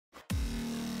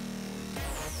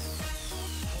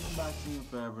my team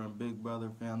forever and Big Brother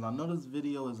fans. I know this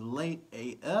video is late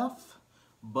AF,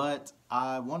 but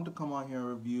I wanted to come on here and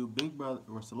review Big Brother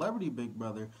or Celebrity Big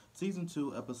Brother Season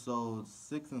 2 episodes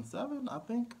 6 and 7, I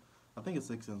think it's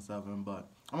 6 and 7, but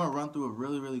I'm gonna run through it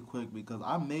really quick because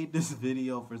I made this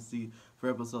video for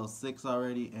episode 6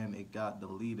 already and it got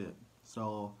deleted.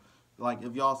 So like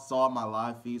if y'all saw my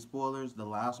live feed spoilers, the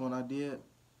last one I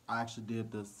actually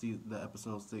did the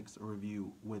episode 6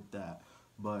 review with that.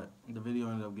 But the video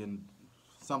ended up getting,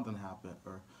 something happened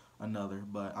or another.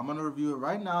 But I'm going to review it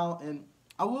right now. And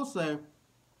I will say,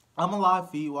 I'm a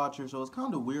live feed watcher, so it's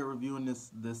kind of weird reviewing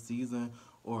this season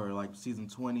or like season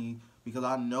 20 because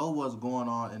I know what's going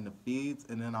on in the feeds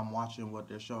and then I'm watching what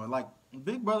they're showing. Like,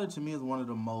 Big Brother to me is one of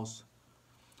the most,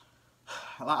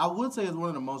 I would say it's one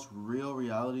of the most real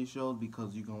reality shows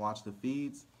because you can watch the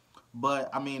feeds. But,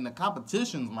 I mean, the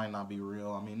competitions might not be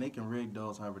real. I mean, they can rig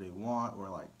those however they want, or,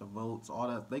 like, the votes, all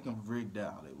that. They can rig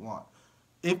that how they want.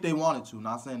 If they wanted to.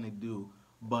 Not saying they do.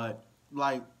 But,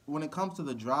 like, when it comes to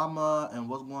the drama and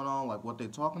what's going on, like, what they're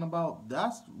talking about,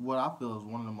 that's what I feel is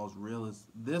one of the most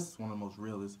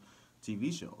realist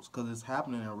TV shows. Because it's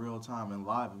happening in real time and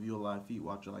live. If you're a live feed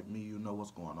watcher like me, you know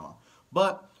what's going on.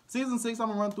 But, Season 6, I'm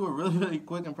going to run through it really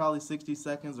quick in probably 60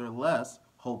 seconds or less,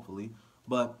 hopefully.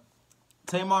 But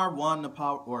Tamar won the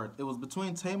power, or it was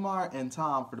between Tamar and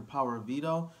Tom for the power of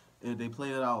veto. They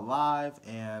played it out live,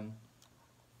 and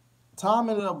Tom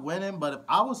ended up winning. But if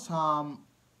I was Tom,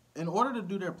 in order to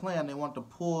do their plan, they want to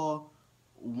pull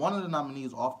one of the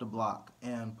nominees off the block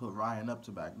and put Ryan up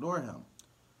to backdoor him.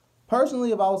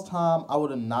 Personally, if I was Tom, I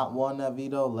would have not won that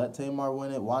veto. Let Tamar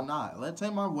win it. Why not? Let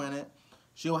Tamar win it.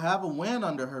 She'll have a win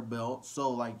under her belt,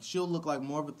 so like she'll look like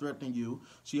more of a threat than you.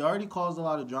 She already caused a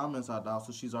lot of drama inside the house,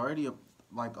 so she's already a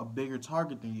bigger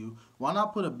target than you. Why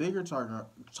not put a bigger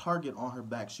target on her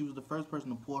back? She was the first person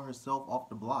to pull herself off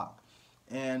the block.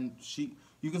 And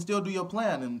you can still do your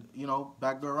plan and, you know,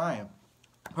 backdoor Ryan.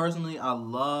 Personally, I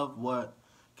love what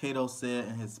Kato said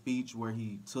in his speech where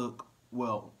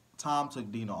Tom took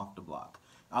Dina off the block.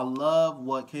 I love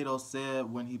what Kato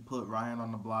said when he put Ryan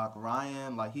on the block.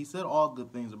 Ryan, like, he said all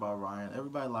good things about Ryan.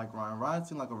 Everybody liked Ryan. Ryan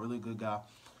seemed like a really good guy.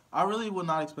 I really would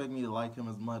not expect me to like him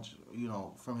as much, you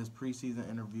know, from his preseason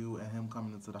interview and him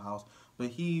coming into the house. But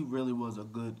he really was a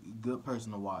good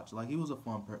person to watch. Like, he was a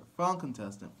fun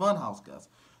contestant, fun house guest.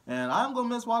 And I'm going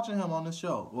to miss watching him on this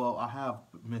show. Well, I have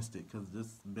missed it because this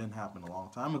has been happening a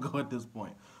long time ago at this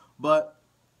point. But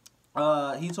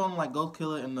he told him, like, go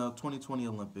kill it in the 2020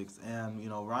 Olympics. And, you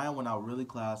know, Ryan went out really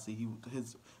classy.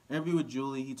 His interview with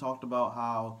Julie, he talked about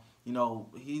how, you know,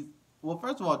 well,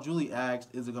 first of all, Julie asked,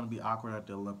 is it going to be awkward at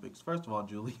the Olympics? First of all,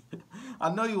 Julie,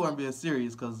 I know you weren't being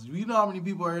serious because you know how many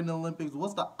people are in the Olympics.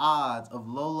 What's the odds of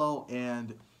Lolo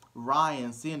and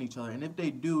Ryan seeing each other? And if they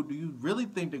do you really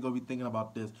think they're going to be thinking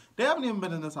about this? They haven't even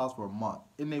been in this house for a month,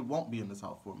 and they won't be in this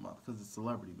house for a month because it's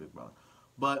Celebrity Big Brother.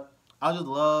 But I just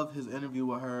love his interview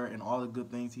with her and all the good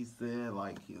things he said.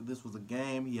 Like, this was a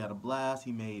game. He had a blast.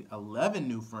 He made 11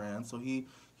 new friends, so he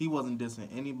wasn't dissing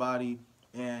anybody.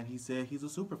 And he said he's a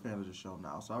super fan of the show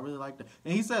now, so I really like that.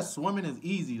 And he said swimming is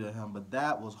easy to him, but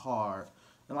that was hard.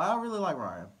 And I really like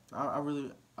Ryan. I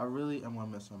really am gonna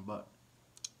miss him. But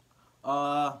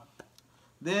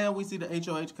then we see the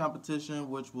HOH competition,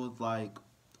 which was like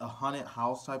a haunted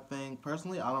house type thing.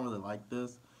 Personally, I don't really like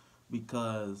this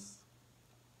because,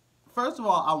 first of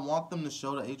all, I want them to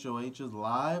show the HOHs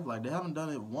live. Like, they haven't done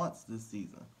it once this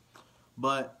season,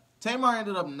 but Tamar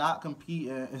ended up not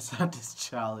competing inside this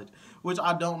challenge, which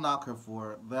I don't knock her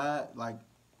for. That, like,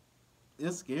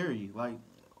 it's scary. Like,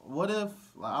 what if,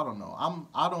 like, I don't know.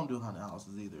 I don't do haunted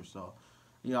houses either, so,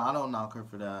 you know, I don't knock her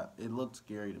for that. It looked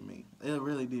scary to me. It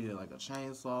really did, like a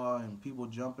chainsaw and people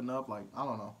jumping up, like, I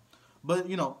don't know. But,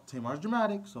 you know, Tamar's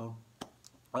dramatic, so.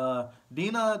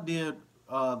 Dina did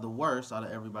the worst out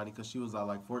of everybody because she was at,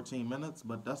 like, 14 minutes,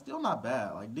 but that's still not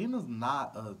bad. Like, Dina's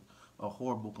not a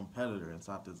horrible competitor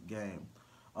inside this game.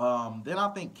 Then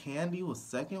I think Candy was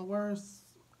second worst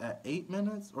at 8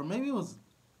 minutes, or maybe it was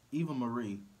Eva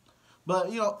Marie.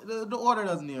 But, you know, the order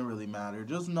doesn't even really matter.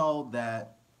 Just know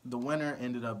that the winner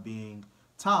ended up being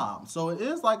Tom. So it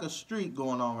is like a streak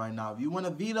going on right now. If you win a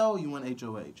veto, you win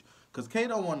HOH. Because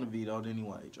Kato won the veto, then he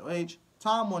won HOH.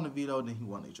 Tom won the veto, then he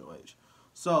won HOH.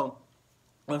 So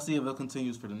let's see if it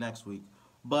continues for the next week.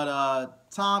 But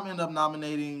Tom ended up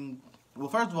nominating. Well,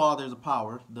 first of all, there's the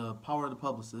power of the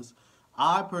publicist.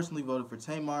 I personally voted for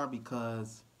Tamar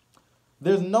because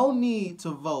there's no need to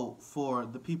vote for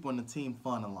the people in the Team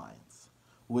Fun Alliance,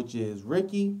 which is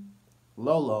Ricky,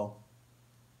 Lolo,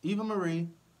 Eva Marie,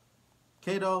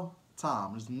 Kato,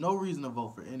 Tom. There's no reason to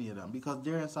vote for any of them because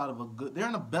they're inside of they're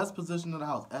in the best position in the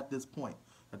house at this point.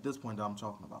 at this point that I'm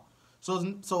talking about.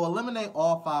 So eliminate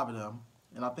all 5 of them,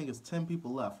 and I think it's 10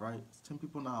 people left, right? It's 10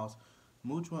 people in the house.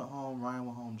 Mooch went home, Ryan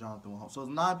went home, Jonathan went home. So it's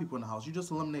 9 people in the house. You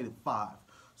just eliminated 5.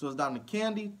 So it's down to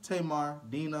Candy, Tamar,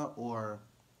 Dina, or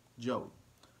Joey.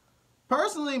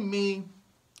 Personally, me,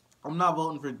 I'm not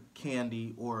voting for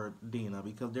Candy or Dina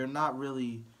because they're not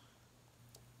really.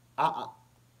 I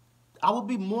would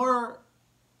be more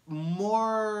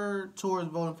towards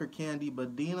voting for Candy,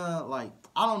 but Dina, like,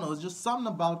 I don't know, it's just something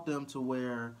about them to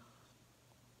where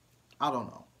I don't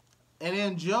know. And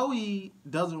then Joey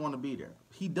doesn't want to be there.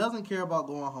 He doesn't care about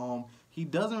going home. He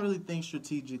doesn't really think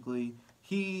strategically.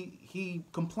 He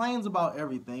complains about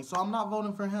everything, so I'm not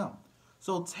voting for him.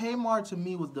 So Tamar, to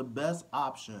me, was the best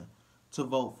option to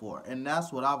vote for, and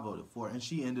that's what I voted for, and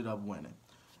she ended up winning.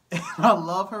 And I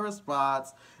love her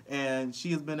response, and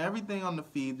she has been everything on the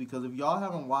feed because if y'all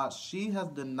haven't watched, she has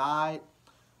denied.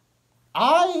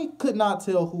 I could not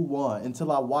tell who won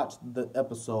until I watched the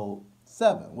episode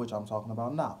 7, which I'm talking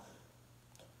about now.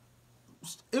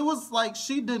 It was like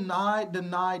she denied.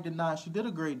 She did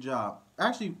a great job.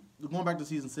 Actually, going back to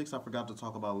season 6, I forgot to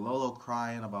talk about Lolo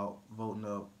crying about voting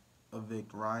to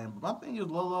evict Ryan. But my thing is,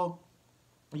 Lolo,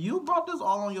 you brought this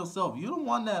all on yourself. You the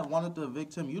one that wanted to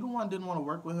evict him. You the one that didn't want to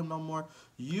work with him no more.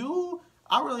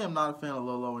 I really am not a fan of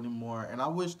Lolo anymore, and I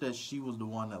wish that she was the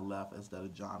one that left instead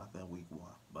of Jonathan week 1.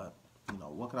 But, you know,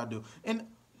 what could I do? And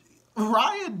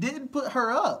Ryan didn't put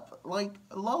her up. Like,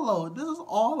 Lolo, this is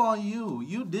all on you.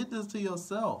 You did this to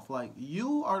yourself. Like,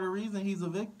 you are the reason he's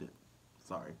evicted.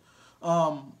 Sorry.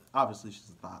 Obviously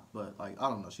she's not, but, like, I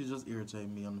don't know. She's just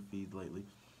irritating me on the feed lately.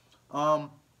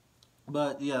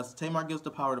 But, yes, Tamar gives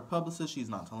the power to publicist. She's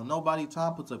not telling nobody.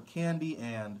 Tom puts up Candy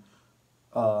and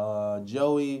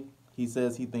Joey. He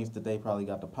says he thinks that they probably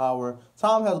got the power.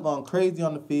 Tom has gone crazy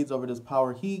on the feeds over this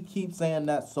power. He keeps saying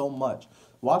that so much.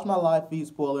 Watch my live feed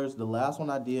spoilers, the last one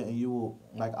I did, and you will,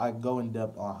 like, I go in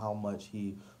depth on how much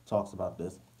he talks about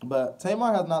this. But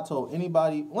Tamar has not told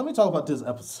anybody. Let me talk about this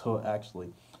episode,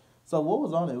 actually. So what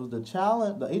was on it? It was the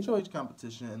challenge, the HOH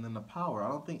competition, and then the power. I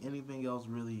don't think anything else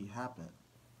really happened.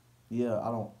 Yeah, I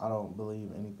don't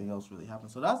believe anything else really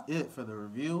happened. So that's it for the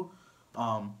review.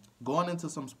 Going into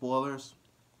some spoilers.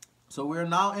 So we're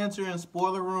now entering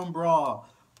Spoiler Room Brawl.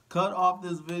 Cut off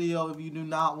this video if you do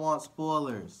not want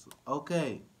spoilers.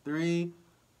 Okay, 3,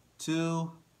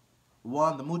 2,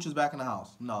 1. The mooch is back in the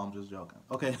house. No, I'm just joking.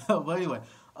 Okay, but anyway,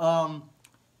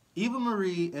 Eva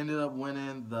Marie ended up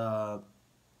winning the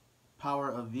power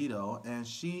of veto, and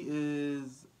she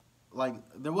is, like,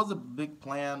 there was a big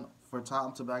plan for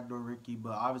Tom to backdoor Ricky,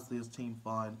 but obviously it's team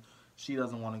fun. She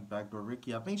doesn't want to backdoor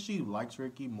Ricky. I think she likes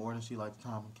Ricky more than she likes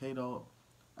Tom and Kato.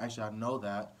 Actually, I know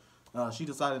that. She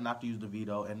decided not to use the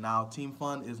veto, and now Team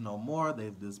Fun is no more.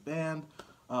 They've disbanded.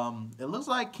 It looks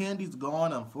like Candy's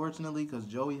gone, unfortunately, because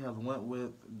Joey has went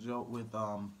with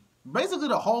basically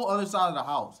the whole other side of the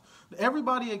house.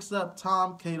 Everybody except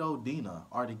Tom, Kato, Dina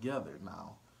are together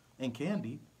now, and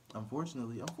Candy,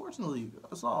 unfortunately,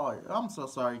 sorry. I'm so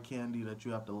sorry, Candy, that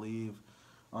you have to leave.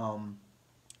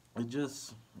 It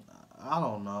just, I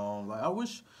don't know. Like, I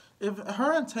wish. If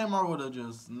her and Tamar would have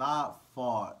just not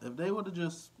fought, if they would have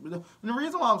just... And the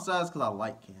reason why I'm sad is because I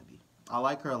like Candy. I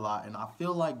like her a lot, and I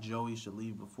feel like Joey should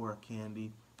leave before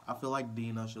Candy. I feel like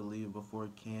Dina should leave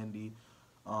before Candy.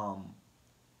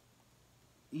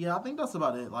 Yeah, I think that's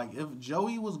about it. Like, if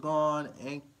Joey was gone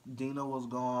and Dina was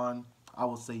gone, I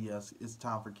would say yes, it's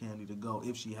time for Candy to go.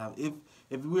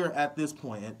 If we're at this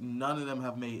point and none of them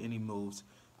have made any moves,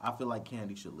 I feel like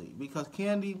Candy should leave. Because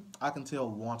Candy, I can tell,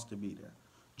 wants to be there.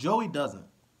 Joey doesn't,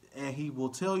 and he will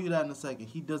tell you that in a second.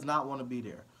 He does not want to be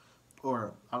there,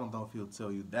 or I don't know if he'll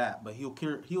tell you that, but he'll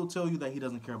tell you that he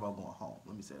doesn't care about going home.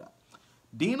 Let me say that.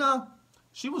 Dina,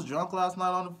 she was drunk last night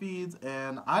on the feeds,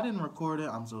 and I didn't record it.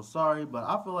 I'm so sorry, but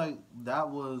I feel like that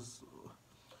was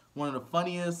one of the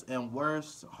funniest and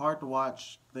worst, hard to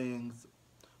watch things,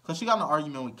 because she got in an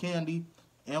argument with Candy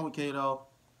and with Kato.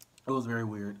 It was very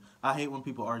weird. I hate when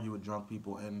people argue with drunk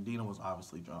people, and Dina was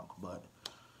obviously drunk, but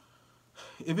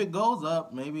if it goes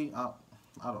up, maybe, I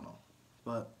don't know.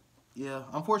 But, yeah,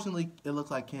 unfortunately, it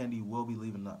looks like Candy will be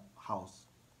leaving the house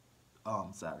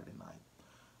Saturday night.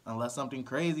 Unless something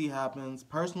crazy happens.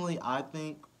 Personally, I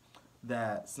think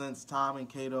that since Tom and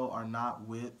Kato are not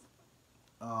with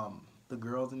the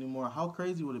girls anymore, how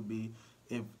crazy would it be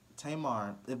if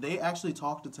they actually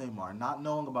talk to Tamar, not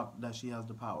knowing about that she has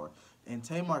the power, and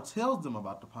Tamar tells them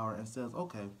about the power and says,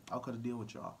 okay, I'll cut a deal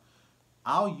with y'all.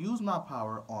 I'll use my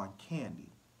power on Candy.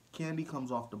 Candy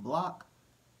comes off the block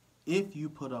if you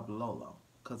put up Lolo.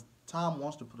 Because Tom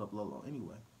wants to put up Lolo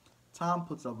anyway. Tom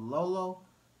puts up Lolo.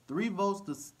 3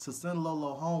 votes to send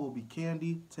Lolo home will be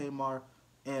Candy, Tamar,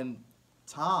 And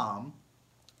Kato,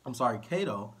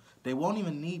 they won't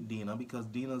even need Dina because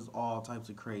Dina's all types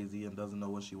of crazy and doesn't know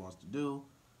what she wants to do.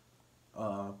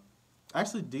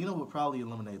 Actually, Dina would probably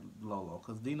eliminate Lolo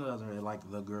because Dina doesn't really like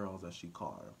the girls, as she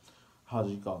calls her. How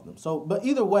she calls them. So, but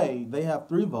either way, they have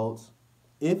 3 votes.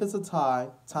 If it's a tie,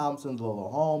 Tom sends Lolo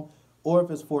home. Or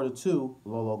if it's 4-2,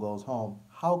 Lolo goes home.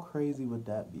 How crazy would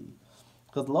that be?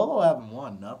 Because Lolo hasn't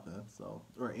won nothing, so,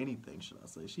 or anything, should I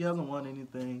say. She hasn't won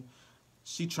anything.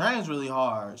 She trains really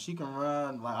hard. She can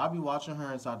run. Like, I'll be watching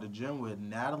her inside the gym with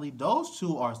Natalie. Those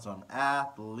two are some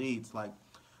athletes. Like,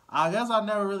 I guess I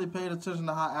never really paid attention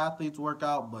to how athletes work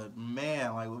out, but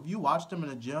man, like, if you watch them in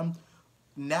the gym,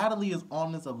 Natalie is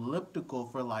on this elliptical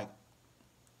for like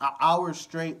an hour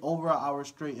straight, over an hour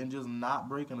straight, and just not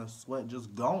breaking a sweat,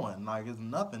 just going. Like, it's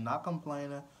nothing, not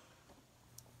complaining.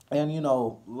 And, you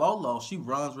know, Lolo, she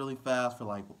runs really fast for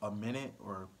like a minute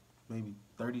or maybe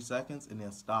 30 seconds and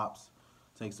then stops,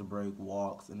 takes a break,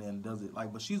 walks, and then does it.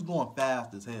 Like, but she's going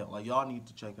fast as hell. Like, y'all need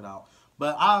to check it out.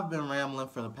 But I've been rambling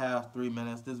for the past 3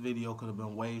 minutes. This video could have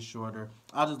been way shorter.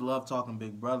 I just love talking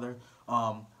Big Brother.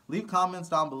 Leave comments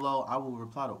down below. I will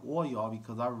reply to all y'all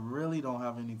because I really don't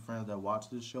have any friends that watch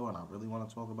this show and I really want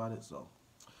to talk about it. So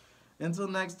until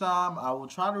next time, I will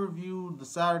try to review the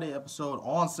Saturday episode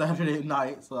on Saturday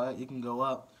night so that it can go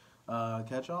up.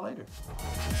 Catch y'all later.